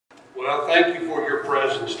Well, thank you for your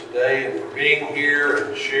presence today and for being here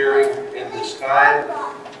and sharing in this time.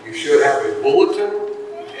 You should have a bulletin,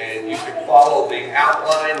 and you can follow the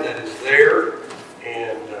outline that is there,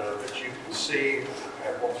 and that you can see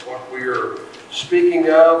what we are speaking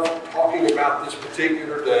of, talking about this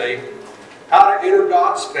particular day, how to enter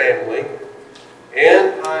God's family.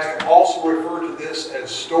 And I also refer to this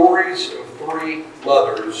as stories of three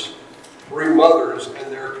mothers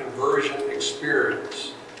and their conversion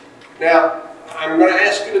experience. Now, I'm going to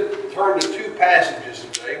ask you to turn to two passages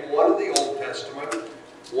today, one in the Old Testament,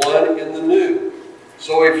 one in the New.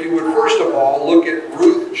 So if you would first of all look at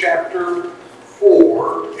Ruth chapter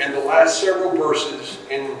 4 and the last several verses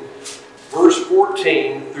in verse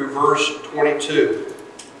 14 through verse 22.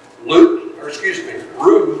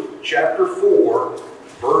 Ruth chapter 4,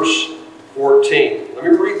 verse 14. Let me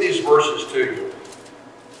read these verses to you.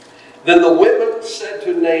 Then the women said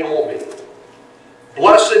to Naomi,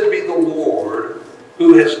 "Blessed be the Lord,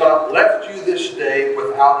 who has not left you this day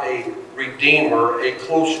without a redeemer, a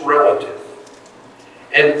close relative.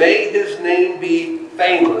 And may his name be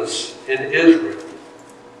famous in Israel.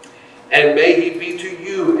 And may he be to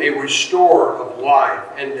you a restorer of life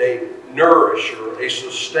and a nourisher, a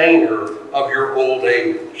sustainer of your old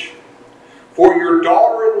age. For your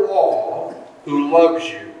daughter-in-law, who loves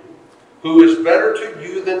you, who is better to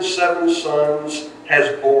you than 7 sons, has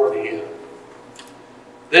borne him."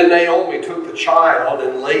 Then Naomi took the child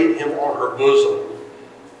and laid him on her bosom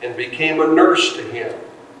and became a nurse to him.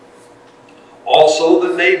 Also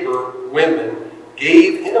the neighbor women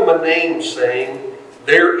gave him a name, saying,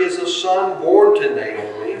 "There is a son born to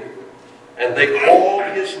Naomi," and they called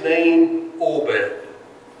his name Obed.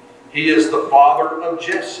 He is the father of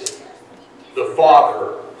Jesse, the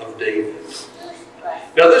father of David.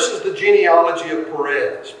 Now this is the genealogy of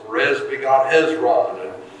Perez. Perez begot Hezron,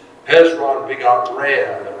 and Hezron begot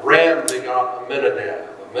Ram, and Ram begot Amminadab.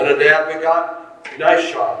 Amminadab begot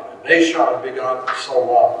Nahshon, and Nahshon begot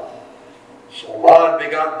Salmon. Salmon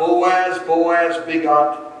begot Boaz, Boaz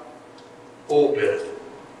begot Obed.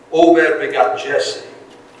 Obed begot Jesse.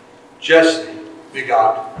 Jesse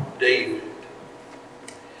begot David.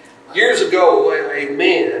 Years ago, a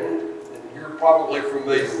man, and you're probably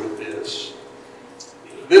familiar with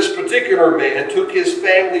this particular man took his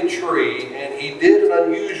family tree and he did an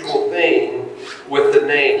unusual thing with the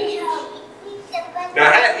names. Now,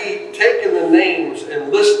 had he taken the names and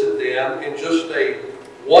listed them in just a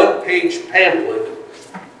one-page pamphlet,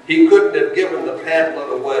 he couldn't have given the pamphlet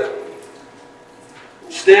away.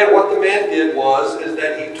 Instead, what the man did is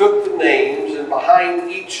that he took the names, and behind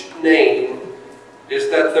each name is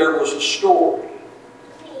that there was a story.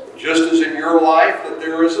 Just as in your life that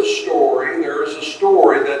there is a story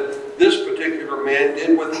that this particular man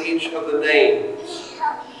did with each of the names.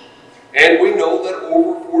 And we know that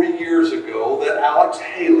over 40 years ago that Alex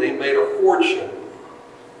Haley made a fortune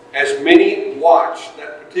as many watched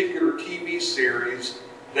that particular TV series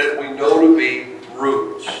that we know to be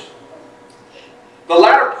Roots. The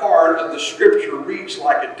latter part of the scripture reads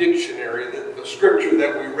like a dictionary, the scripture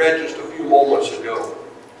that we read just a few moments ago.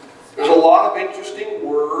 There's a lot of interesting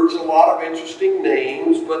words, a lot of interesting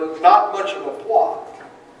names, but not much of a plot.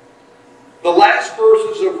 The last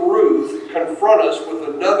verses of Ruth confront us with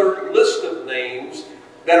another list of names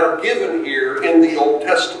that are given here in the Old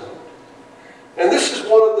Testament. And this is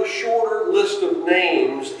one of the shorter list of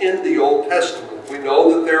names in the Old Testament. We know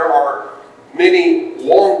that there are many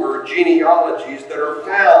longer genealogies that are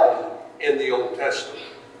found in the Old Testament.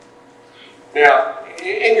 Now,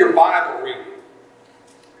 in your Bible reading,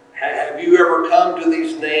 have you ever come to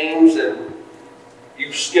these names and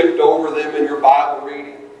you've skipped over them in your Bible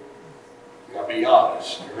reading? Now be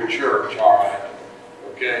honest, you're in church, all right,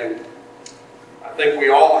 okay? I think we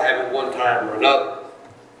all have at one time or another.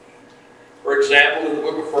 For example, in the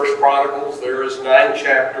book of 1 Chronicles, there is 9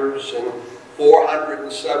 chapters and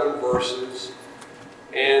 407 verses.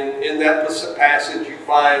 And in that passage, you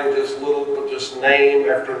find just name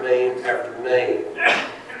after name after name.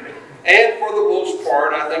 And for the most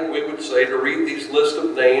part, I think we would say to read these lists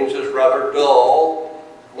of names is rather dull,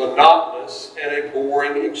 monotonous, and a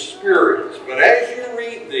boring experience. But as you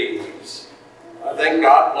read these, I think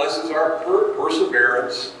God blesses our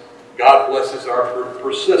perseverance. God blesses our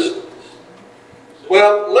persistence.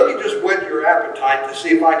 Well, let me just whet your appetite to see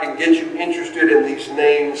if I can get you interested in these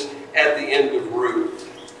names at the end of Ruth.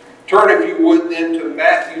 Turn, if you would, then to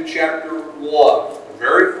Matthew chapter 1, the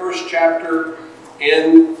very first chapter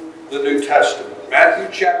in the New Testament. Matthew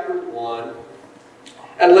chapter 1,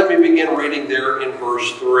 and let me begin reading there in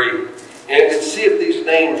verse 3, and see if these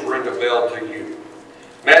names ring a bell to you.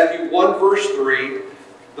 Matthew 1 verse 3,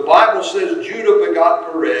 the Bible says, Judah begot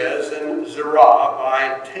Perez, and Zerah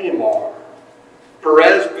by Tamar.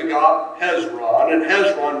 Perez begot Hezron, and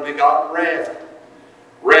Hezron begot Ram.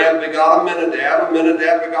 Ram begot Amminadab,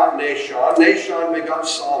 Amminadab begot Nahshon, Nahshon begot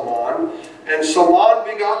Salmon, and Salmon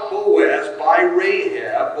begot Boaz by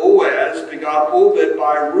Rahab. Boaz begot Obed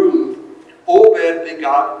by Ruth. Obed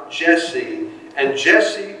begot Jesse, and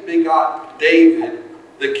Jesse begot David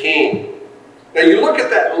the king. Now you look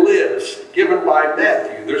at that list given by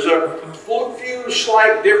Matthew. There's a few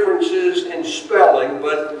slight differences in spelling,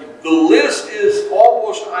 but the list is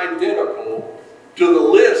almost identical to the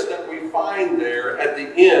list that we find there at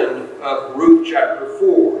the end of Ruth chapter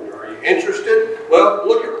 4. Are you interested? Well,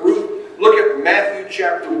 look at Matthew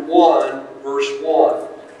chapter 1, verse 1.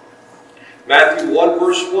 Matthew 1,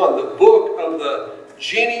 verse 1, the book of the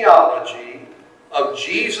genealogy of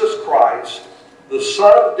Jesus Christ, the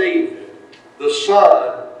son of David, the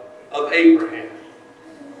son of Abraham.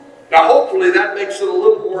 Now, hopefully that makes it a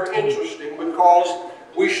little more interesting, because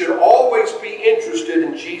we should always be interested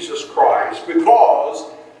in Jesus Christ,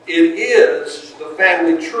 because it is the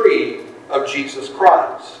family tree of Jesus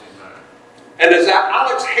Christ. And as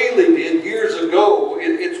Alex Haley did years ago,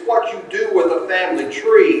 it's what you do with a family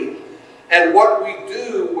tree and what we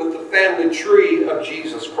do with the family tree of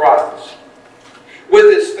Jesus Christ. With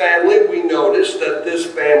this family, we notice that this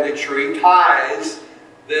family tree ties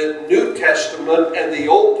the New Testament and the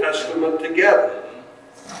Old Testament together.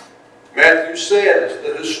 Matthew says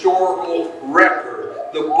the historical record,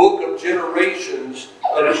 the book of generations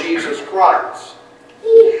of Jesus Christ.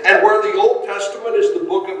 And where the Old Testament is the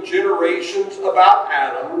book of generations about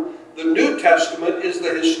Adam, the New Testament is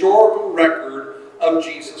the historical record of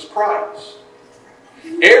Jesus Christ.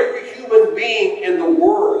 Every human being in the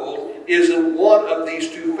world is in one of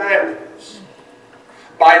these two families.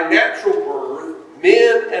 By natural birth,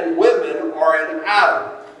 men and women are in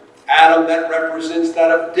Adam. Adam that represents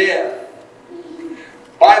that of death.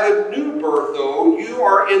 By the new birth, though, you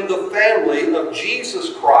are in the family of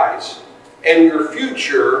Jesus Christ, and your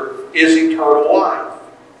future is eternal life.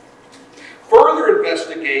 Further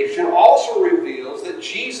investigation also reveals that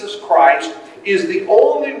Jesus Christ is the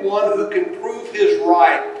only one who can prove his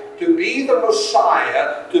right to be the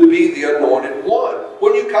Messiah, to be the Anointed One.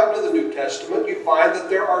 When you come to the New Testament, you find that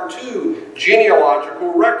there are two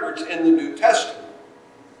genealogical records in the New Testament.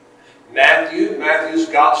 Matthew's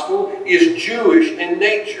gospel is Jewish in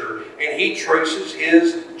nature, and he traces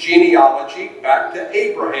his genealogy back to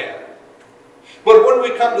Abraham. But when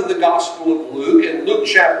we come to the Gospel of Luke, in Luke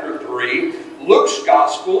chapter 3, Luke's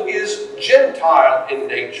gospel is Gentile in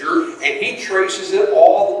nature, and he traces it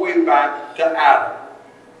all the way back to Adam.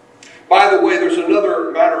 By the way, there's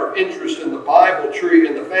another matter of interest in the Bible tree,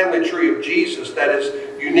 in the family tree of Jesus, that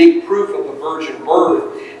is unique proof of the virgin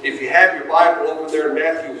birth. If you have your Bible over there in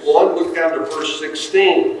Matthew 1, look down to verse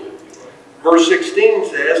 16. Verse 16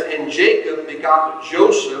 says, "And Jacob begot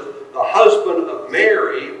Joseph, the husband of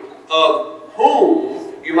Mary, of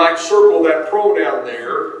whom," you might circle that pronoun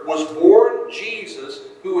there, "was born Jesus,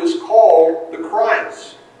 who is called the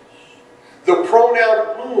Christ." The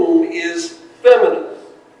pronoun whom is feminine.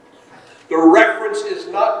 The reference is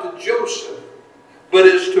not to Joseph, but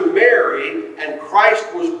is to Mary, and Christ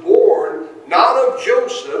was born not of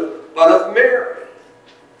Joseph, but of Mary.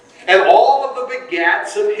 And all of the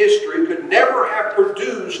begats of history could never have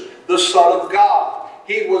produced the Son of God.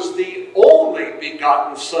 He was the only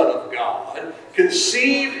begotten Son of God,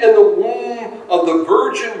 conceived in the womb of the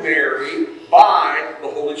Virgin Mary by the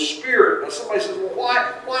Holy Spirit. Now somebody says, well,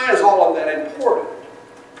 why is all of that important?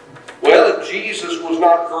 Well, if Jesus was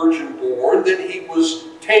not virgin born, then he was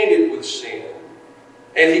tainted with sin,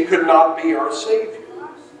 and he could not be our Savior.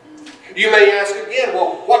 You may ask again,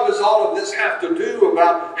 well, what does all of this have to do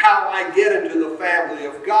about how I get into the family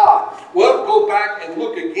of God? Well, go back and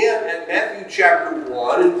look again at Matthew chapter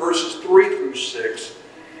 1 and verses 3 through 6.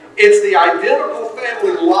 It's the identical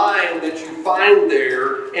family line that you find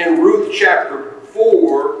there in Ruth chapter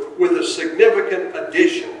 4 with a significant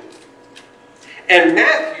addition. And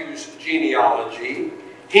Matthew's genealogy,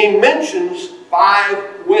 he mentions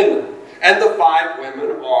 5 women. And the 5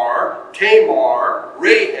 women are Tamar,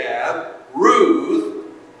 Rahab, Ruth,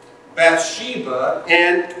 Bathsheba,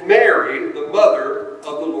 and Mary, the mother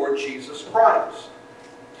of the Lord Jesus Christ.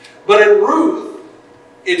 But in Ruth,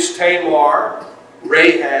 it's Tamar,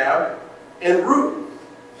 Rahab, and Ruth.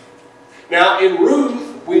 Now in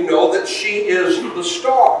Ruth, we know that she is the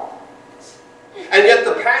star. And yet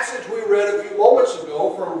the passage we read a few moments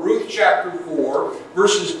ago from Ruth chapter 4,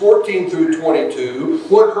 verses 14 through 22,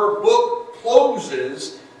 when her book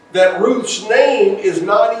closes, that Ruth's name is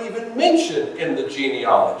not even mentioned in the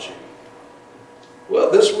genealogy. Well,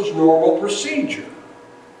 this was normal procedure.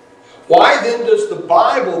 Why then does the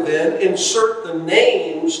Bible then insert the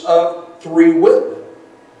names of 3 women?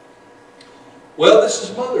 Well, this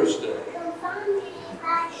is Mother's Day.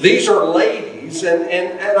 These are ladies,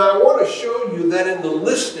 and I want to show you that in the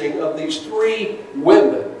listing of these 3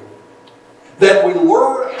 women, that we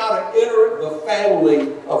learn how to enter the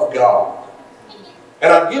family of God.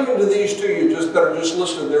 And I've given to these to you that are just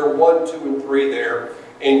listed there, 1, 2, and 3 there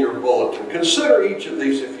in your bulletin. Consider each of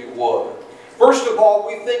these if you would. First of all,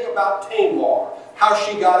 we think about Tamar, how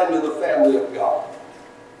she got into the family of God.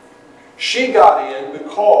 She got in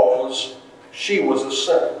because she was a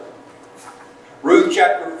sinner. Ruth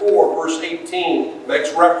chapter 4, verse 18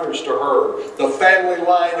 makes reference to her. The family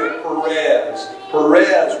line of Perez.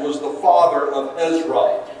 Perez was the father of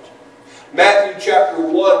Hezron. Matthew chapter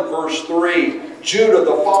 1, verse 3. Judah,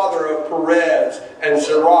 the father of Perez and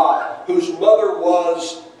Zerah, whose mother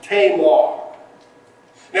was Tamar.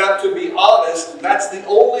 Now, to be honest, that's the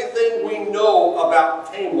only thing we know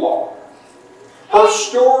about Tamar. Her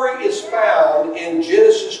story is found in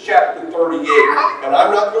Genesis chapter 38. And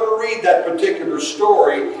I'm not going to read that particular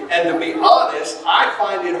story. And to be honest, I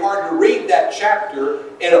find it hard to read that chapter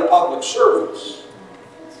in a public service.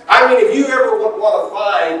 I mean, if you ever would want to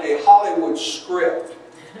find a Hollywood script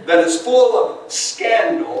that is full of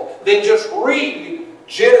scandal, then just read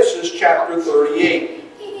Genesis chapter 38.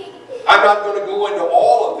 I'm not going to go into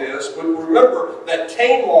all of this, but remember that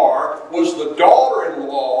Tamar was the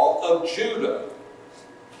daughter-in-law of Judah.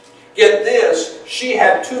 Get this, she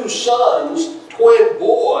had 2 sons, twin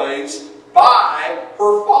boys, by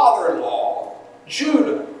her father-in-law,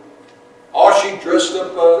 Judah. Oh, she dressed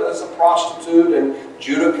up as a prostitute, and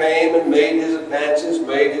Judah came and made his advances,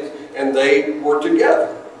 and they were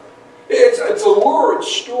together. It's a lurid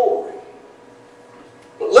story.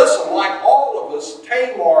 But listen, like all of us,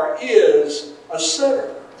 Tamar is a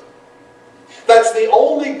sinner. That's the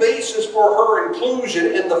only basis for her inclusion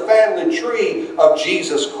in the family tree of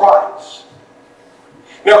Jesus Christ.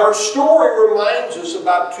 Now, her story reminds us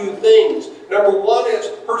about 2 things. Number 1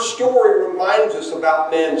 is her story reminds us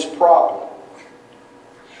about man's problem.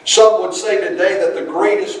 Some would say today that the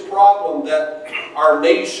greatest problem that our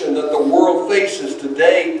nation, that the world faces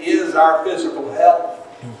today is our physical health.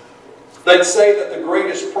 They'd say that the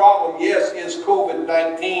greatest problem, yes, is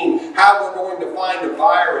COVID-19. How we're going to find a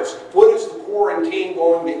virus. When is the quarantine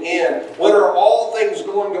going to end? When are all things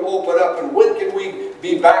going to open up? And when can we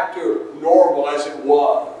be back to normal as it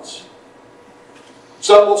was?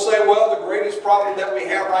 Some will say, well, the greatest problem that we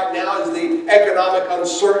have right now is the economic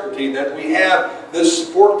uncertainty, that we have this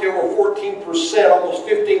 14%, almost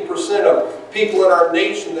 15% of people in our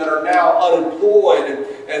nation that are now unemployed,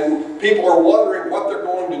 and people are wondering what they're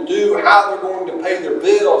going to do, how they're going to pay their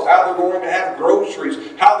bills, how they're going to have groceries,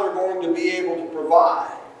 how they're going to be able to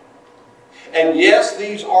provide. And yes,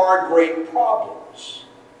 these are great problems.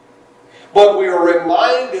 But we are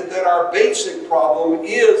reminded that our basic problem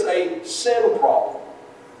is a sin problem.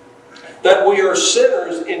 That we are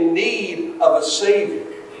sinners in need of a Savior.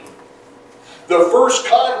 The first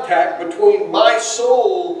contact between my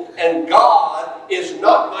soul and God is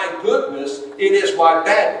not my goodness, it is my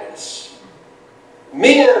badness.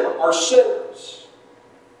 Men are sinners.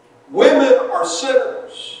 Women are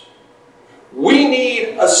sinners. We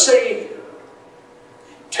need a Savior.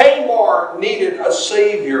 Tamar needed a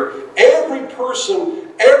Savior. Every person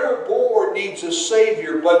ever born needs a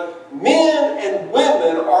Savior, but men and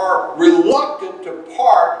women are reluctant to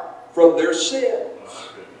part from their sins.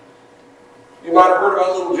 You might have heard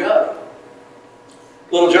about little Johnny.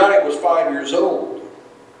 Little Johnny was 5 years old.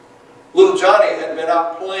 Little Johnny had been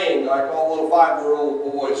out playing like all little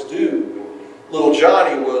 5-year-old boys do. Little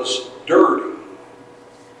Johnny was dirty.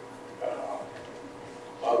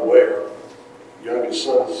 By the way, our youngest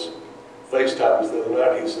son's FaceTimes the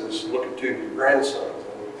other night, he says, look at 2 of your grandsons.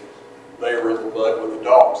 They were in the mud with the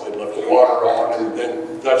dogs. They'd left the water on, and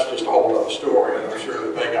then that's just a whole other story. And I'm sure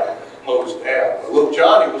that they got hosed down. But little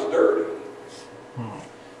Johnny was dirty.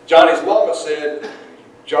 Johnny's mama said,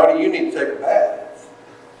 Johnny, you need to take a bath.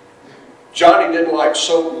 Johnny didn't like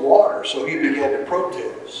soap and water, so he began to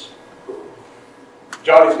protest.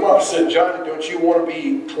 Johnny's mama said, Johnny, don't you want to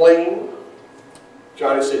be clean?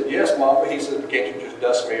 Johnny said, yes, Mama. He said, can't you just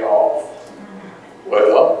dust me off?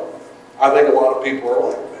 Well, I think a lot of people are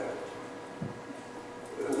like that.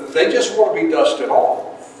 They just want to be dusted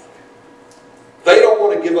off. They don't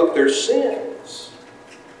want to give up their sins.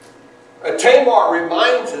 Tamar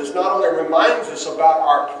reminds us, not only reminds us about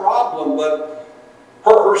our problem, but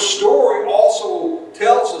her story also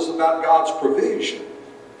tells us about God's provision.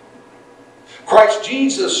 Christ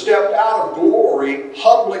Jesus stepped out of glory,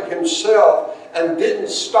 humbling himself, and didn't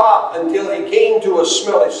stop until he came to a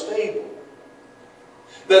smelly stable.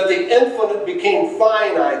 That the infinite became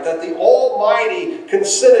finite, that the Almighty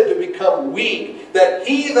consented to become weak, that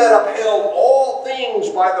he that upheld all things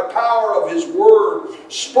by the power of his word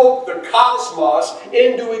spoke the cosmos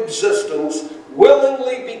into existence,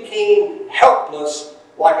 willingly became helpless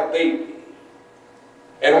like a baby.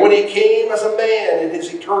 And when he came as a man in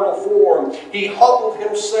his eternal form, he humbled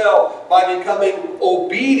himself by becoming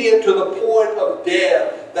obedient to the point of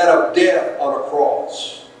death, that of death on a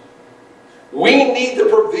cross. We need the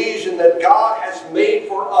provision that God has made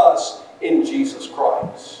for us in Jesus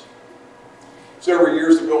Christ. Several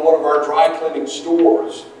years ago, one of our dry cleaning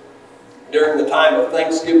stores, during the time of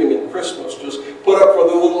Thanksgiving and Christmas, just put up for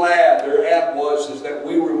the little ad. Their ad was that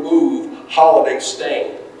we remove holiday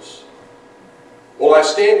stains. Well, I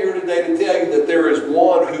stand here today to tell you that there is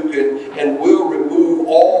one who can and will remove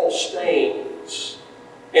all stains.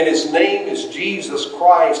 And his name is Jesus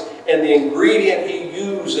Christ, and the ingredient he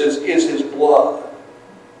uses is his blood.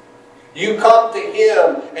 You come to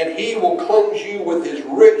him, and he will cleanse you with his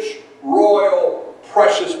rich, royal,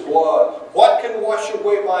 precious blood. What can wash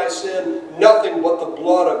away my sin? Nothing but the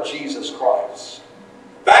blood of Jesus Christ.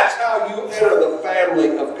 That's how you enter the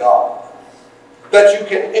family of God. That you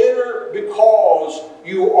can enter because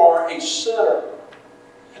you are a sinner.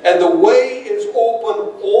 And the way is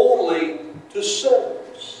open only to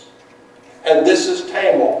sinners. And this is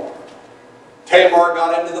Tamar. Tamar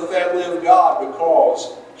got into the family of God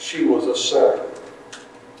because she was a sinner.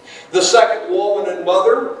 The second woman and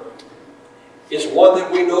mother is one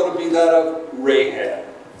that we know to be that of Rahab.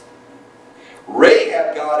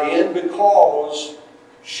 Rahab got in because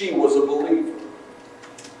she was a believer.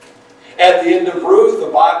 At the end of Ruth,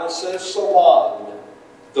 the Bible says Salmon,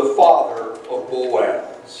 the father of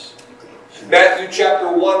Boaz. Matthew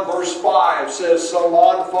chapter 1 verse 5 says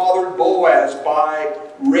Salmon fathered Boaz by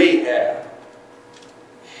Rahab.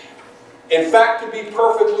 In fact, to be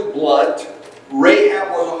perfectly blunt,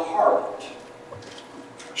 Rahab was a harlot.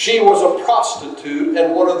 She was a prostitute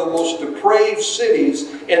in one of the most depraved cities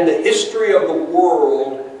in the history of the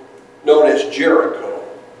world, known as Jericho.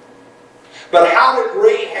 But how did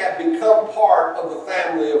Rahab become part of the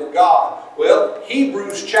family of God? Well,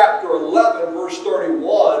 Hebrews chapter 11, verse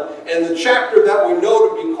 31, and the chapter that we know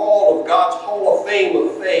to be called of God's Hall of Fame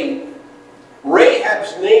of faith,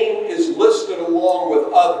 Rahab's name is listed along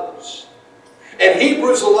with others. And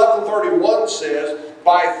Hebrews 11:31 says,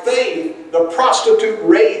 by faith, the prostitute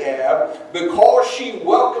Rahab, because she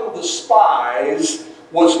welcomed the spies,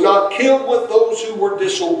 was not killed with those who were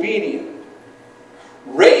disobedient.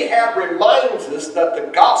 Rahab reminds us that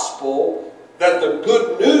the gospel, that the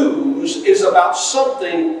good news is about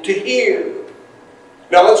something to hear.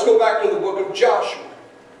 Now let's go back to the book of Joshua.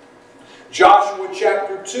 Joshua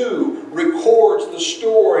chapter 2 records the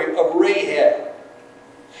story of Rahab.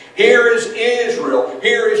 Here is Israel.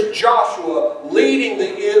 Here is Joshua leading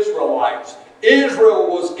the Israelites. Israel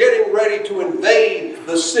was getting ready to invade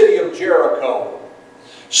the city of Jericho.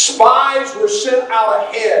 Spies were sent out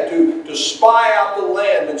ahead to spy out the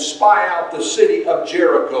land and spy out the city of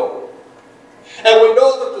Jericho. And we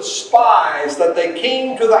know that the spies, that they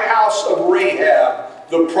came to the house of Rahab,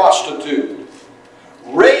 the prostitute.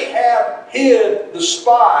 Rahab hid the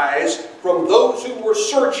spies from those who were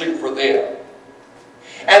searching for them.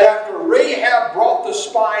 And after Rahab brought the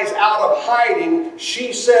spies out of hiding,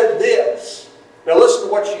 she said this. Now listen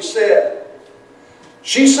to what she said.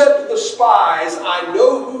 She said to the spies, I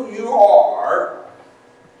know who you are.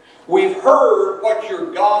 We've heard what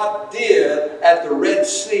your God did at the Red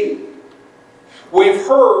Sea. We've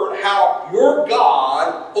heard how your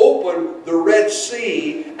God opened the Red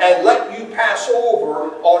Sea and let you pass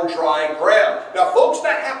over on dry ground. Now folks,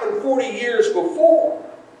 that happened 40 years before.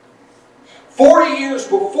 40 years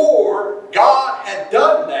before God had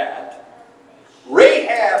done that,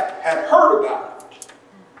 Rahab had heard about it.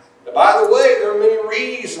 Now, by the way, there are many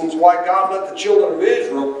reasons why God let the children of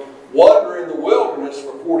Israel wander in the wilderness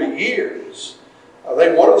for 40 years. I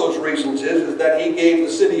think one of those reasons is that he gave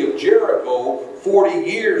the city of Jericho 40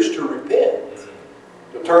 years to repent,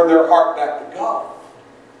 to turn their heart back to God.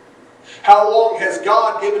 How long has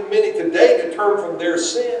God given many today to turn from their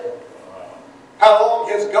sin? How long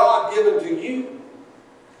has God given to you?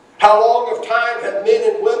 How long of time have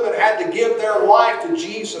men and women had to give their life to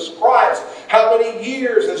Jesus Christ? How many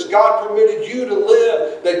years has God permitted you to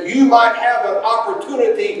live that you might have an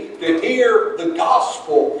opportunity to hear the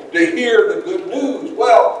gospel, to hear the good news?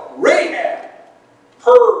 Well, Rahab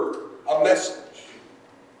heard a message.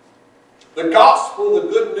 The gospel, the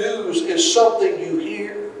good news, is something you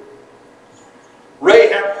hear.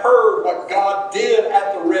 Rahab heard what God did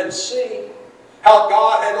at the Red Sea. How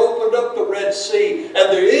God had opened up the Red Sea and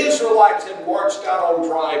the Israelites had marched out on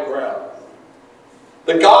dry ground.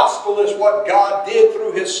 The gospel is what God did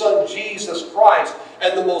through His Son Jesus Christ,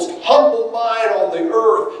 and the most humble mind on the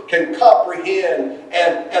earth can comprehend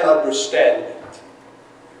and understand it.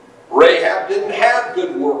 Rahab didn't have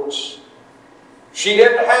good works. She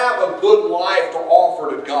didn't have a good life to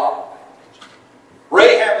offer to God.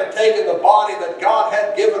 Rahab had taken the body that God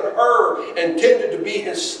had given her, intended to be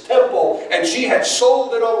His temple, and she had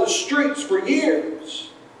sold it on the streets for years.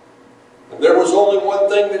 And there was only one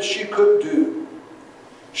thing that she could do.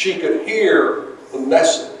 She could hear the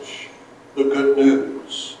message, the good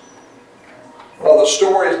news. Well, the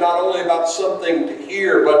story is not only about something to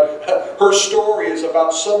hear, but her story is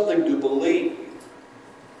about something to believe.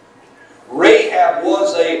 Rahab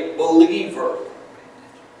was a believer.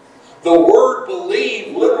 The word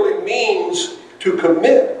believe literally means to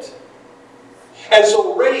commit. And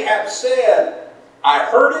so Rahab said, I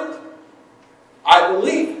heard it, I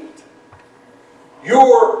believe it.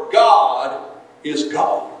 Your God is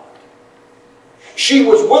God. She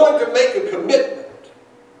was willing to make a commitment.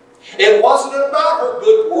 It wasn't about her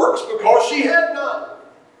good works because she had none.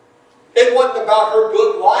 It wasn't about her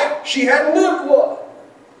good life. She hadn't lived one.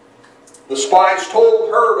 The spies told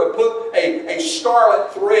her to put a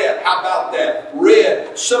scarlet thread. How about that?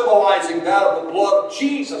 Red, symbolizing that of the blood of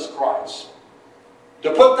Jesus Christ.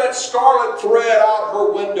 To put that scarlet thread out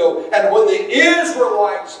her window. And when the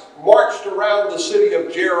Israelites marched around the city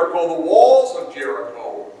of Jericho, the walls of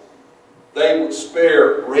Jericho, they would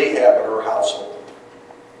spare Rahab and her household.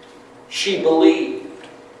 She believed.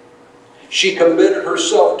 She committed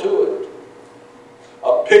herself to it.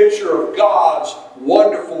 A picture of God's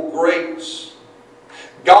wonderful grace.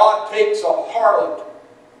 God takes a harlot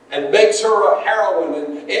and makes her a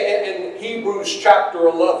heroine in Hebrews chapter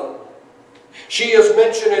 11. She is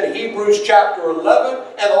mentioned in Hebrews chapter 11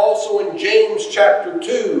 and also in James chapter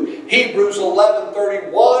 2. Hebrews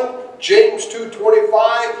 11:31, James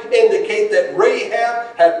 2:25 indicate that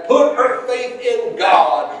Rahab had put her faith in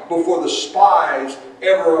God before the spies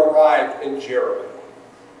ever arrived in Jericho.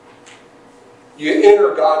 You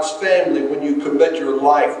enter God's family when you commit your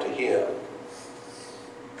life to Him.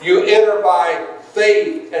 You enter by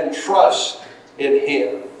faith and trust in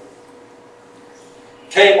Him.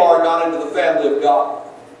 Tamar got into the family of God.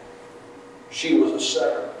 She was a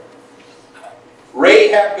sinner.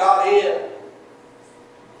 Rahab got in.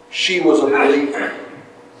 She was a believer.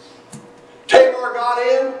 Tamar got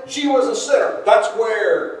in. She was a sinner. That's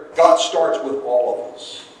where God starts with all of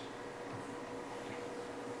us.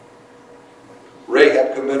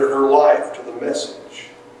 Rahab committed her life to the message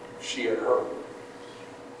she had heard.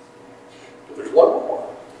 But there's one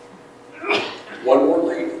more. One more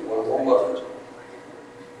lady, one more mother.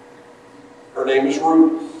 Her name is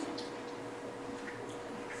Ruth.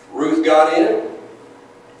 Ruth got in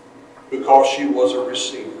because she was a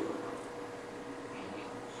receiver.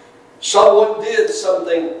 Someone did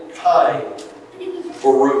something kind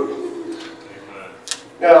for Ruth.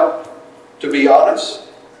 Now, to be honest,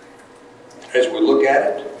 as we look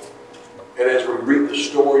at it, and as we read the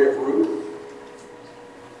story of Ruth,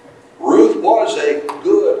 Ruth was a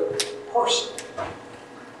good person.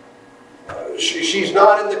 She's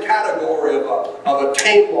not in the category of a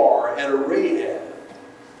Tamar and a Rahab.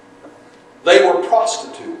 They were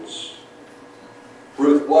prostitutes.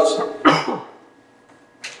 Ruth wasn't.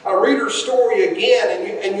 I read her story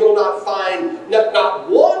again, and you'll not find not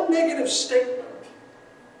one negative statement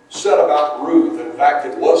said about Ruth. In fact,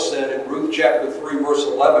 it was said in Ruth chapter 3, verse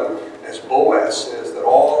 11, as Boaz says, that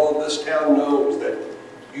all of this town knows that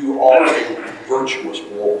you are a virtuous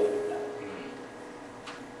woman.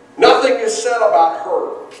 Nothing is said about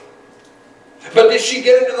her. But did she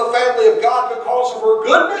get into the family of God because of her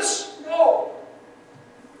goodness? No.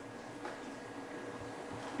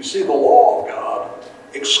 You see, the law of God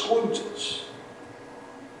excludes us.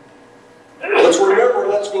 Let's remember,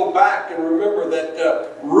 let's go back and remember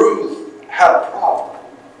that Ruth had a problem.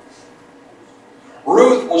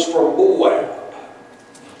 Ruth was from Moab.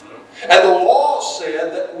 And the law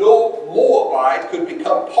said that no Moabite could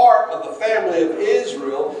become part of the family of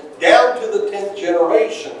Israel down to the 10th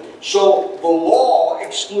generation. So the law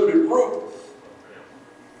excluded Ruth.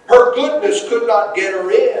 Her goodness could not get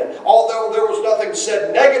her in. Although there was nothing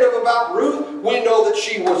said negative about Ruth, we know that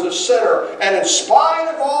she was a sinner. And in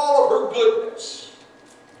spite of all of her goodness,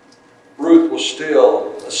 Ruth was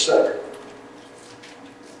still a sinner.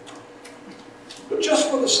 But just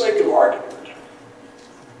for the sake of argument,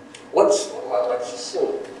 let's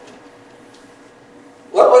assume.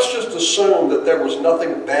 Let's just assume that there was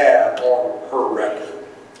nothing bad on her record.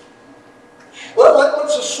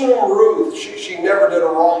 Let's assume Ruth, she never did a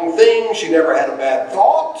wrong thing. She never had a bad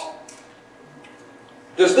thought.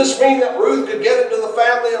 Does this mean that Ruth could get into the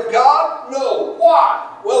family of God? No.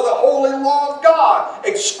 Why? Well, the holy law of God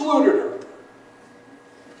excluded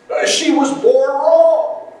her. She was born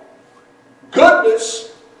wrong.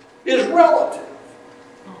 Goodness is relative.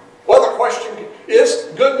 Well, the question is,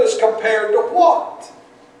 goodness compared to what?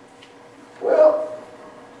 Well,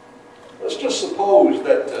 let's just suppose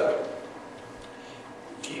that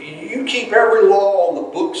you keep every law on the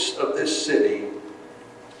books of this city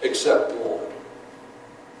except one.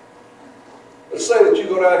 Let's say that you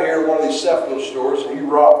go down here to one of these CEFCO stores and you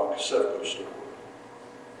rob a CEFCO store.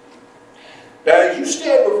 Now, as you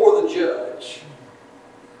stand before the judge,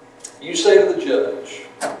 you say to the judge,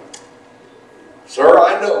 "Sir,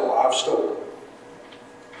 I know I've stolen.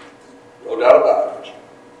 No doubt about it.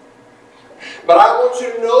 But I want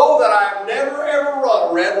you to know that I have never ever run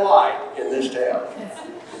a red light in this town.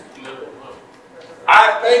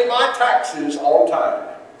 I've paid my taxes on time.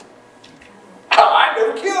 I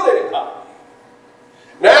never killed anybody.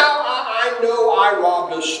 Now I know I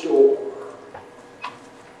robbed a store.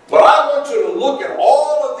 But I want you to look at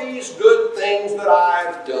all of these good things that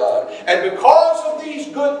I've done. And because of these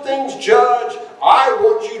good things, Judge, I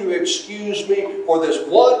want you to excuse me for this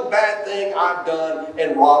one bad thing I've done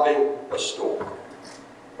in robbing a store."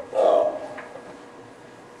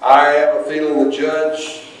 I have a feeling the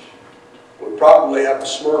judge would probably have a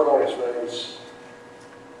smirk on his face.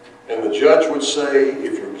 And the judge would say,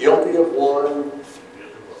 "If you're guilty of one,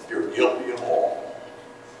 you're guilty of all.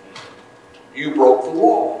 You broke the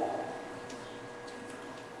law.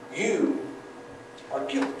 You are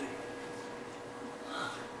guilty."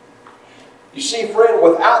 You see, friend,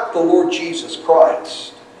 without the Lord Jesus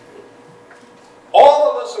Christ,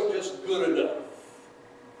 all of us are just good enough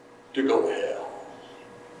to go to hell.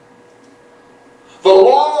 The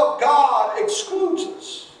law of God excludes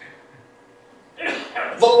us.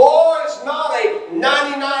 The law is not a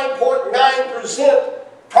 99.9%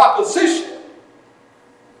 proposition.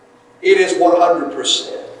 It is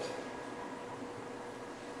 100%.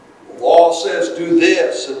 The law says do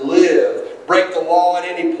this and live. Break the law at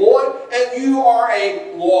any point, and you are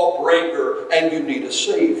a lawbreaker, and you need a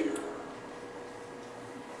Savior.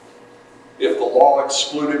 If the law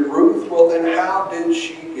excluded Ruth, well then how did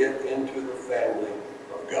she get into the family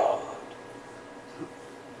of God?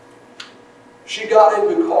 She got in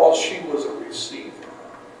because she was a receiver.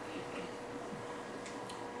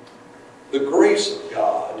 The grace of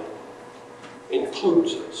God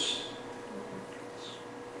includes us.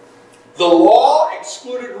 The law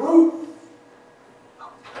excluded Ruth.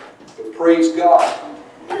 But praise God,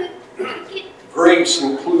 grace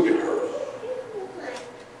included her.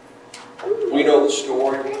 We know the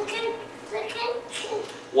story.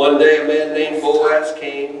 One day a man named Boaz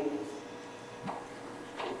came.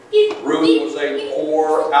 Ruth was a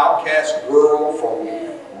poor, outcast girl from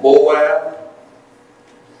Moab.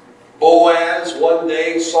 Boaz one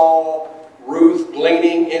day saw Ruth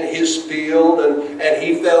gleaning in his field, and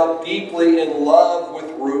he fell deeply in love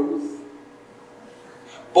with Ruth.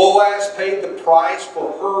 Boaz paid the price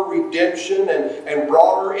for her redemption and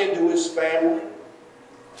brought her into his family.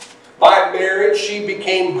 By marriage, she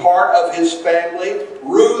became part of his family.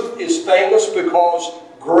 Ruth is famous because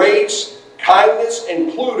grace, kindness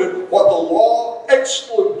included what the law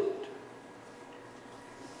excluded.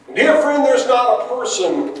 Dear friend, there's not a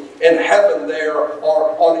person in heaven there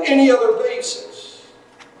or on any other basis.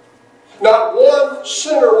 Not one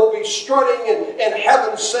sinner will be strutting in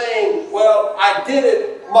heaven saying, "Well, I did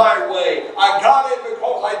it my way. I got it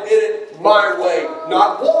because I did it my way."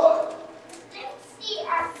 Not one.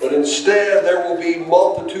 But instead, there will be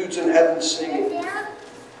multitudes in heaven singing,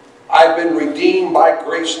 "I've been redeemed by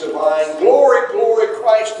grace divine. Glory, glory,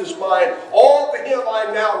 Christ is mine. All to him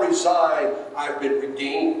I now resign. I've been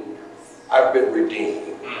redeemed. I've been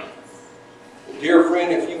redeemed." Dear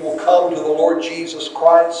friend, if you will come to the Lord Jesus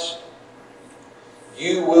Christ,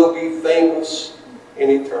 you will be famous in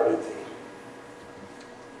eternity.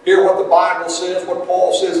 Hear what the Bible says, what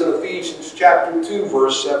Paul says in Ephesians chapter 2,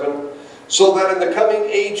 verse 7. So that in the coming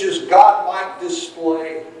ages God might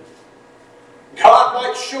display, God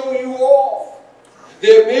might show you off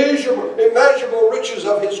the immeasurable riches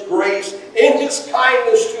of His grace in His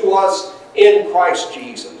kindness to us in Christ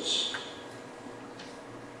Jesus.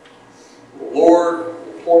 The Lord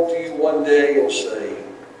will point to you one day and say,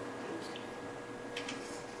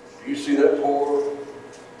 "Do you see that poor,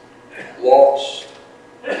 lost,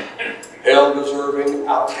 hell-deserving,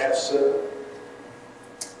 outcast sinner?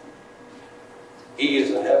 He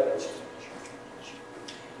is in heaven.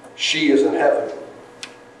 She is in heaven.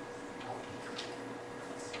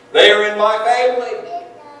 They are in my family.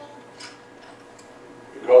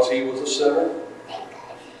 Because he was a sinner.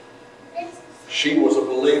 She was a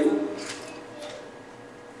believer.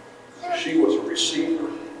 She was a receiver.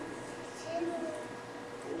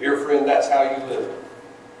 And dear friend, that's how you live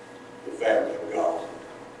the family of God.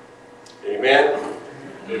 Amen?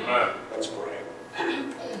 Amen. Let's pray.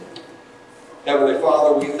 Heavenly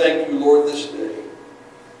Father, we thank you, Lord, this day.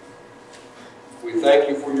 We thank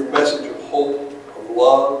you for your message of hope, of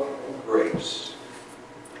love, and grace.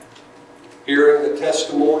 Hearing the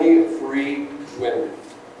testimony of 3 women,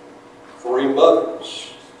 3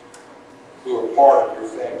 mothers who are part of your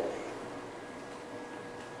family.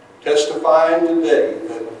 Testifying today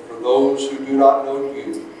that for those who do not know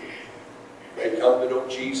you, may come to know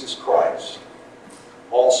Jesus Christ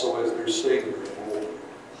also as their Savior and Lord.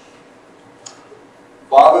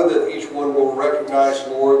 Father, that each one will recognize,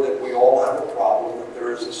 Lord, that we all have a problem, that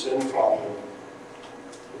there is a sin problem,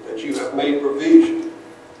 but that you have made provision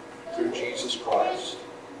through Jesus Christ.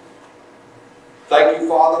 Thank you,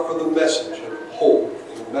 Father, for the message of hope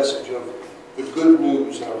and the message of the good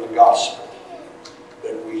news and of the gospel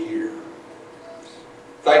that we hear.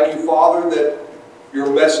 Thank you, Father, that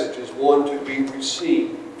your message is one to be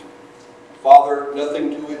received. Father, nothing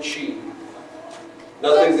to achieve,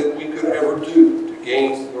 nothing that we could ever do to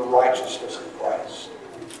gain the righteousness of Christ,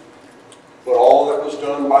 but all that was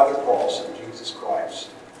done by the cross of Jesus Christ,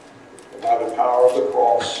 and by the power of the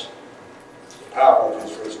cross, the power of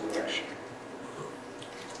his resurrection.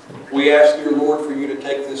 We ask, dear Lord, for you to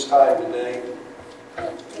take this time today.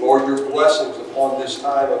 Lord, your blessings upon this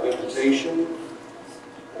time of invitation.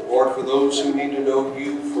 And Lord, for those who need to know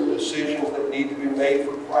you, for decisions that need to be made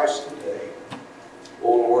for Christ today.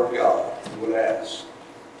 Oh, Lord God, we would ask,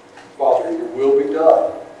 Father, your will be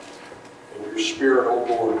done, and your Spirit, oh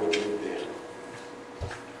Lord, will be within.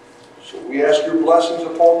 So we ask your blessings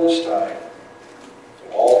upon this time,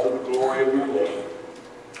 and all to the glory of your name.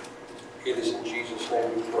 It is in Jesus'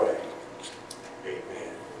 name we pray.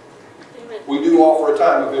 Amen. Amen. We do offer a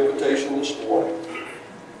time of invitation this morning.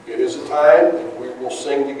 It is a time that we will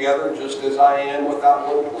sing together, just as I am, without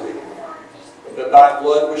one plea. But that thy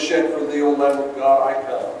blood was shed for thee, O Lamb of God, I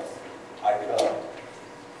come. I come.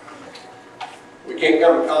 We can't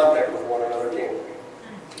come in contact with one another, can we?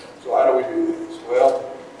 So how do we do this?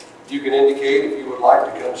 Well, you can indicate if you would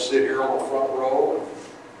like to come sit here on the front row, and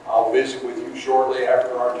I'll visit with you shortly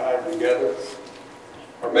after our time together.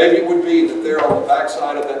 Or maybe it would be that there on the back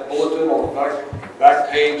side of that bulletin, on the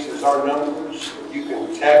back page, there's our numbers. You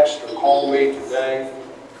can text or call me today,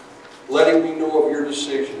 letting me know of your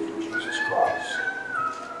decision for Jesus Christ.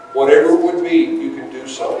 Whatever it would be, you can do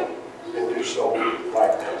so, and do so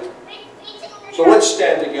right now. So let's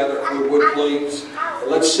stand together, if we would, please. And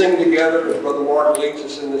let's sing together as Brother Mark leads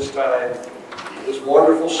us in this time. This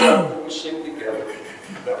wonderful song that we sing together,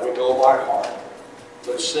 that we know by heart.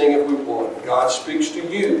 Let's sing if we would. God speaks to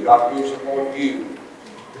you. God moves upon you.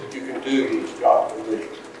 That you can do as God will lead.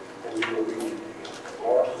 And you will be with you.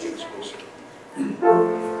 Lord, please listen.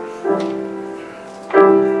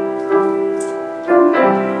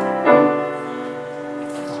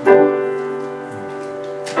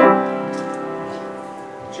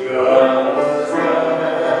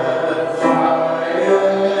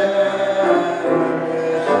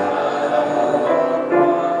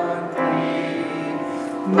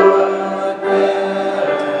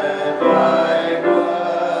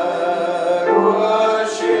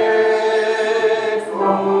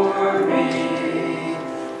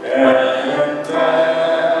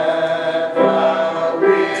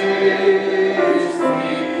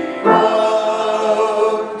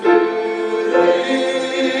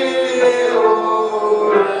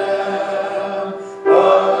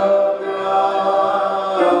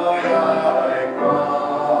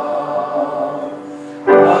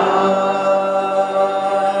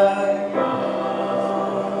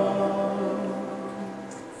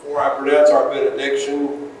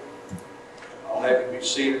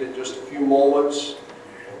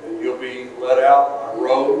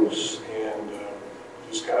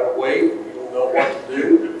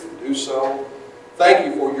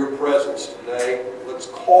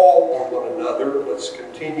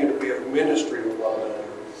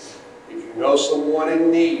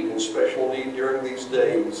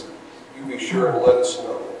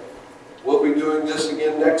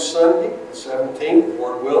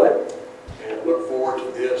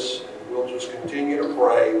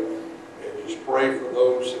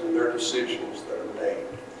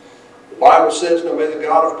 Says, now may the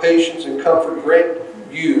God of patience and comfort grant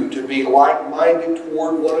you to be like-minded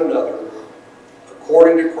toward one another,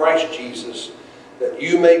 according to Christ Jesus, that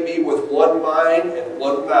you may be with one mind and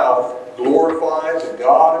one mouth, glorify the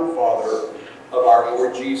God and Father of our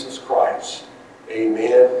Lord Jesus Christ.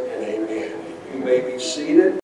 Amen and amen. You may be seated.